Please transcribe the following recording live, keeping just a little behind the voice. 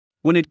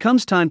When it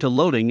comes time to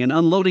loading and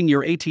unloading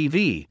your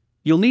ATV,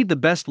 you'll need the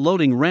best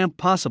loading ramp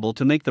possible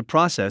to make the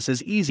process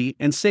as easy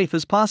and safe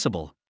as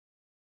possible.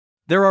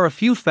 There are a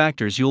few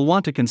factors you'll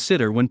want to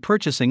consider when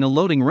purchasing a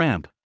loading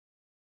ramp.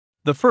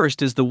 The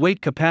first is the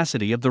weight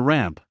capacity of the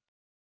ramp.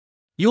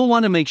 You'll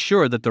want to make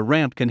sure that the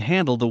ramp can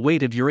handle the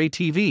weight of your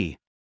ATV.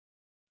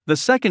 The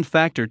second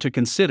factor to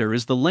consider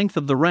is the length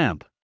of the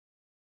ramp.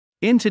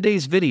 In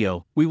today's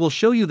video, we will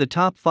show you the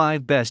top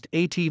 5 best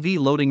ATV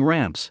loading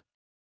ramps.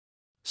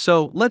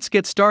 So, let's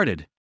get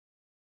started.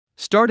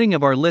 Starting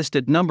of our list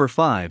at number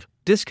 5,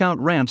 Discount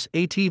Ramps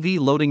ATV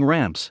Loading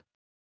Ramps.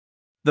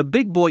 The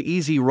Big Boy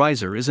Easy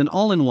Riser is an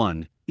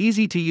all-in-one,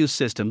 easy-to-use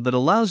system that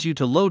allows you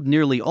to load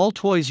nearly all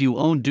toys you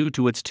own due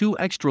to its 2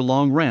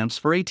 extra-long ramps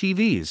for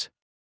ATVs.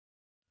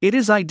 It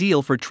is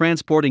ideal for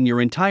transporting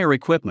your entire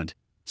equipment,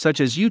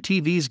 such as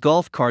UTVs,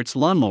 golf carts,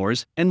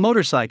 lawnmowers, and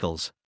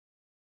motorcycles.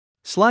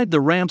 Slide the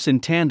ramps in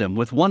tandem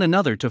with one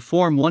another to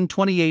form one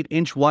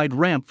 28-inch wide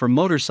ramp for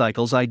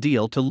motorcycles,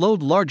 ideal to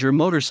load larger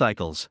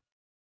motorcycles.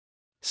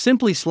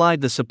 Simply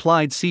slide the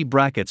supplied C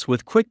brackets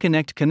with quick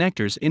connect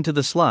connectors into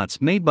the slots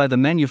made by the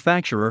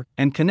manufacturer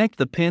and connect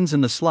the pins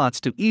in the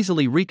slots to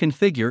easily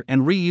reconfigure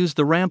and reuse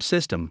the ramp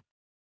system.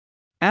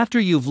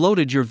 After you've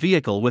loaded your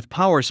vehicle with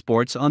power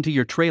sports onto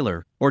your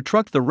trailer or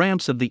truck, the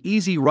ramps of the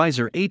Easy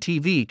Riser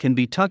ATV can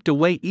be tucked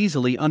away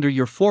easily under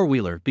your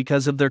four-wheeler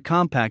because of their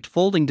compact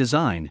folding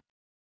design.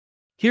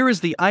 Here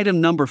is the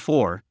item number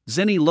 4,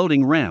 ZENY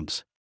Loading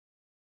Ramps.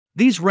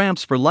 These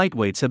ramps for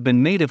lightweights have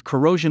been made of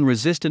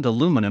corrosion-resistant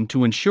aluminum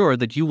to ensure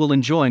that you will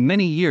enjoy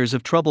many years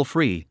of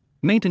trouble-free,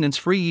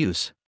 maintenance-free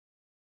use.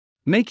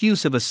 Make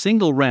use of a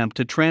single ramp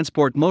to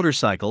transport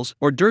motorcycles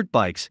or dirt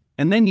bikes,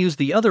 and then use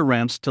the other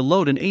ramps to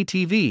load an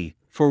ATV,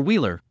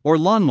 four-wheeler, or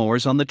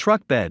lawnmowers on the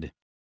truck bed.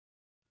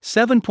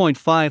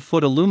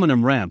 7.5-foot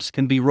aluminum ramps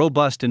can be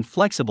robust and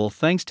flexible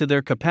thanks to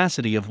their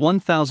capacity of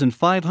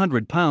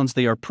 1,500 pounds.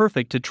 They are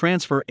perfect to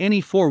transfer any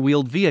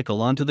four-wheeled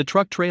vehicle onto the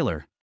truck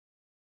trailer.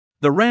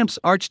 The ramp's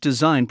arch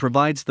design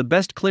provides the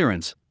best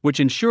clearance, which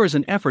ensures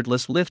an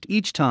effortless lift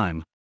each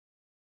time.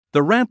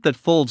 The ramp that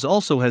folds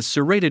also has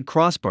serrated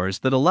crossbars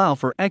that allow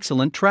for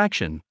excellent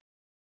traction.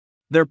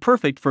 They're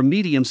perfect for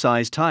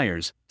medium-sized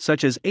tires,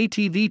 such as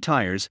ATV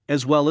tires,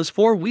 as well as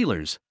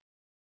four-wheelers.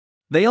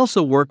 They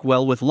also work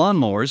well with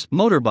lawnmowers,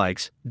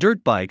 motorbikes,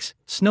 dirt bikes,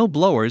 snow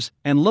blowers,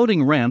 and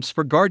loading ramps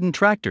for garden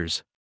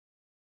tractors.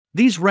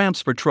 These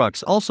ramps for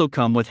trucks also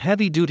come with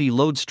heavy-duty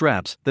load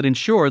straps that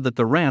ensure that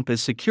the ramp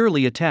is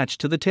securely attached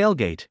to the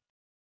tailgate.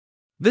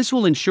 This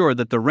will ensure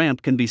that the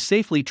ramp can be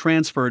safely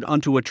transferred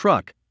onto a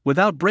truck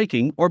without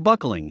breaking or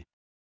buckling.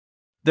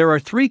 There are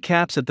 3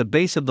 caps at the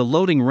base of the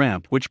loading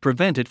ramp which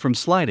prevent it from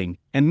sliding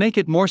and make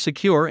it more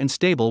secure and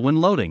stable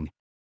when loading.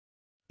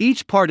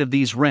 Each part of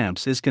these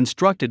ramps is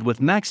constructed with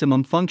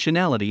maximum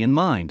functionality in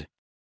mind.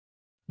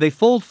 They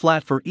fold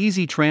flat for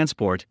easy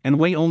transport and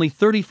weigh only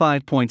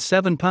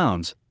 35.7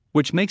 pounds,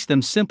 which makes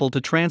them simple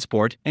to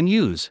transport and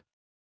use.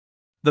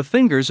 The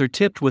fingers are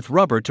tipped with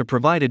rubber to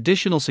provide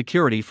additional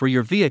security for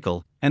your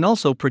vehicle and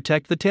also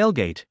protect the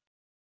tailgate.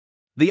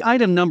 The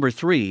item number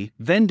 3,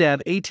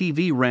 VENDAV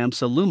ATV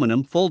Ramps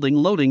Aluminum Folding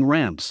Loading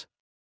Ramps.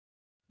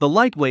 The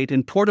lightweight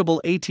and portable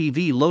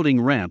ATV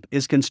loading ramp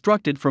is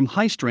constructed from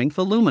high-strength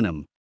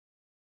aluminum.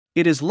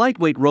 It is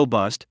lightweight,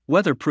 robust,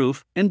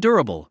 weatherproof, and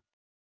durable.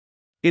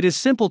 It is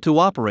simple to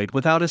operate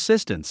without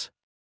assistance.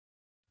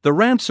 The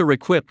ramps are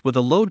equipped with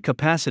a load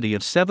capacity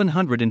of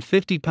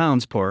 750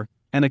 pounds per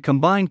and a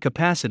combined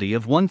capacity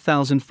of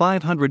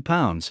 1,500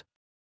 pounds.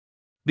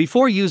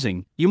 Before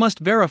using, you must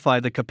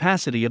verify the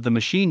capacity of the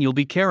machine you'll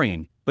be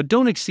carrying, but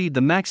don't exceed the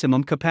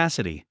maximum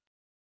capacity.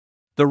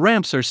 The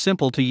ramps are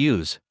simple to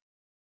use.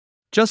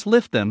 Just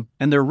lift them,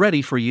 and they're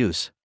ready for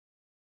use.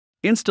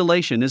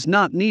 Installation is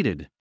not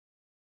needed.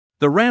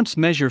 The ramps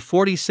measure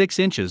 46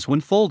 inches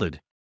when folded.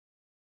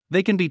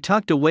 They can be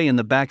tucked away in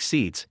the back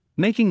seats,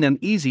 making them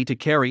easy to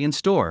carry and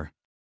store.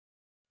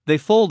 They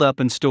fold up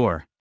and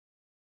store.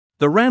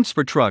 The ramps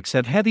for trucks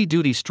have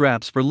heavy-duty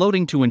straps for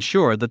loading to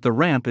ensure that the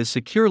ramp is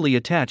securely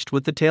attached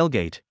with the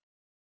tailgate.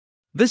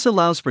 This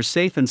allows for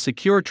safe and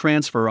secure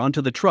transfer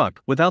onto the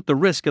truck without the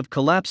risk of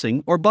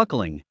collapsing or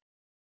buckling.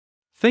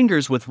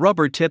 Fingers with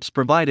rubber tips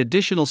provide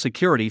additional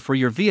security for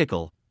your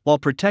vehicle while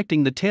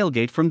protecting the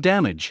tailgate from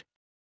damage.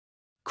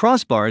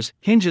 Crossbars,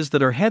 hinges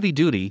that are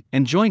heavy-duty,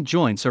 and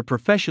joints are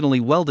professionally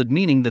welded,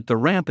 meaning that the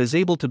ramp is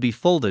able to be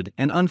folded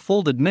and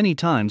unfolded many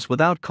times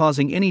without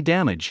causing any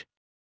damage.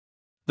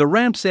 The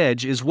ramp's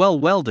edge is well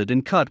welded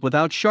and cut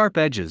without sharp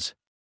edges.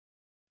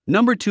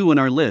 Number 2 on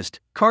our list,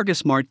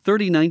 CARGOSMART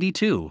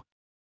 3092.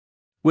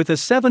 With a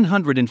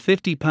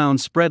 750-pound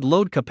spread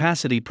load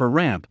capacity per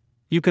ramp,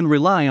 you can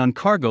rely on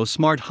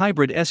CARGOSMART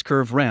Hybrid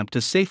S-Curve ramp to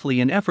safely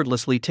and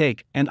effortlessly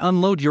take and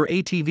unload your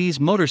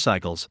ATVs,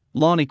 motorcycles,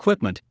 lawn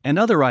equipment, and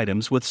other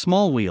items with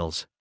small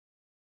wheels.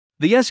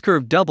 The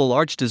S-Curve double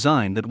arch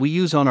design that we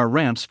use on our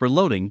ramps for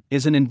loading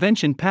is an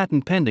invention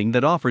patent pending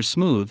that offers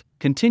smooth,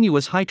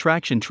 continuous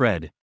high-traction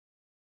tread.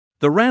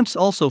 The ramps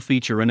also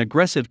feature an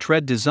aggressive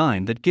tread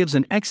design that gives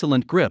an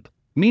excellent grip,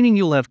 meaning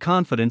you'll have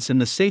confidence in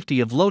the safety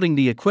of loading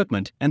the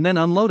equipment and then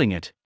unloading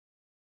it.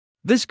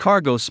 This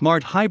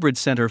CARGOSMART hybrid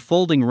center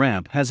folding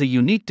ramp has a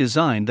unique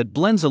design that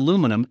blends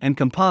aluminum and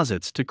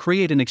composites to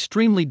create an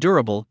extremely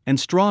durable and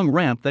strong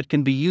ramp that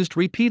can be used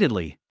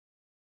repeatedly.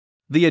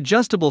 The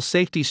adjustable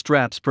safety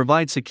straps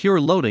provide secure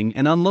loading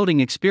and unloading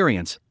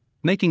experience,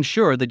 making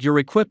sure that your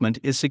equipment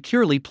is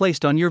securely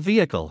placed on your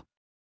vehicle.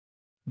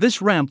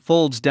 This ramp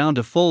folds down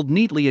to fold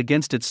neatly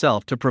against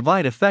itself to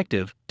provide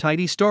effective,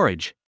 tidy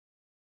storage.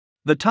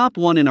 The top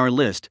one in our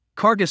list,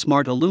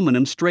 CARGOSMART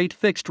Aluminum Straight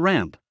Fixed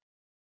Ramp.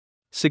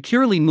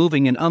 Securely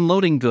moving and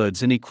unloading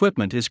goods and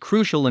equipment is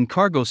crucial, and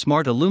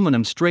CARGOSMART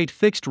Aluminum Straight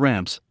Fixed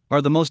Ramps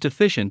are the most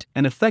efficient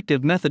and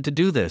effective method to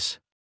do this.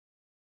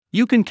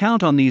 You can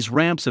count on these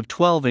ramps of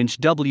 12-inch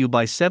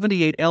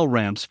W/78L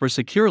ramps for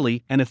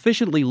securely and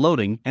efficiently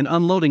loading and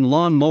unloading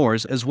lawn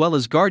mowers as well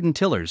as garden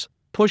tillers,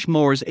 push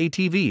mowers,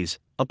 ATVs,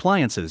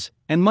 appliances,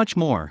 and much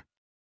more.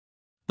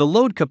 The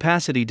load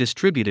capacity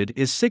distributed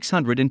is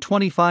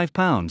 625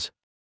 pounds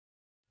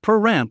per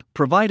ramp,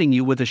 providing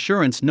you with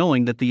assurance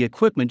knowing that the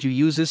equipment you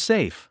use is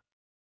safe.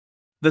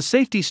 The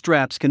safety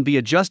straps can be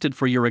adjusted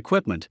for your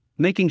equipment,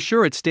 making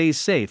sure it stays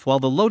safe while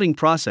the loading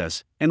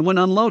process and when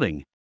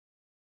unloading.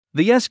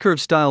 The S-curve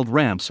styled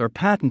ramps are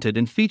patented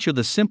and feature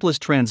the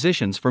simplest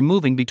transitions for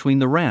moving between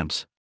the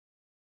ramps.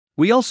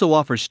 We also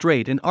offer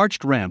straight and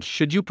arched ramps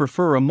should you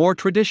prefer a more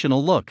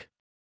traditional look.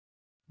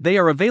 They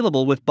are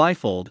available with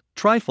bifold,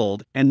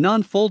 trifold, and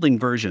non-folding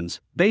versions,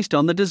 based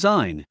on the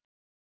design.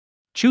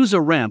 Choose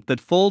a ramp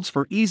that folds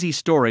for easy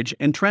storage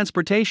and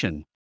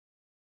transportation.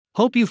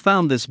 Hope you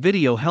found this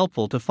video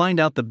helpful to find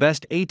out the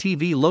best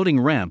ATV loading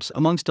ramps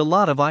amongst a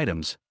lot of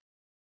items.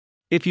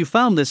 If you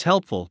found this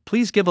helpful,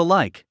 please give a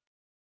like.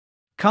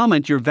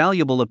 Comment your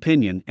valuable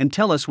opinion and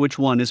tell us which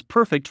one is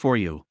perfect for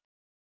you.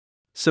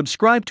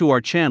 Subscribe to our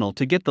channel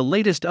to get the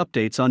latest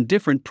updates on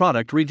different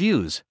product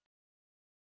reviews.